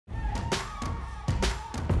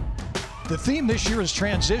The theme this year is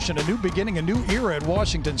transition, a new beginning, a new era at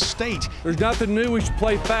Washington State. There's nothing new. We should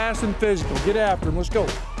play fast and physical. Get after them. Let's go.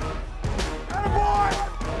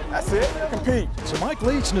 That's it. Compete. So Mike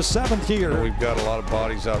Leach in his 7th year. We've got a lot of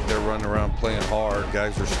bodies out there running around playing hard.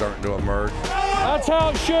 Guys are starting to emerge. That's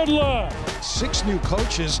how it should look. 6 new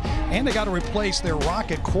coaches, and they got to replace their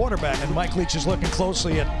rocket quarterback. And Mike Leach is looking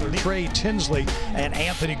closely at Trey Tinsley and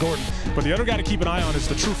Anthony Gordon. But the other guy to keep an eye on is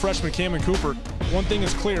the true freshman Cameron Cooper. One thing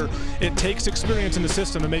is clear, it takes experience in the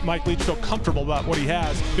system to make Mike Leach feel comfortable about what he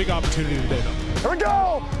has. Big opportunity today, though. Here we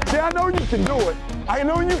go. See, I know you can do it. I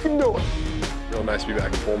know you can do it. Real nice to be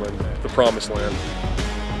back in Pullman, the promised land.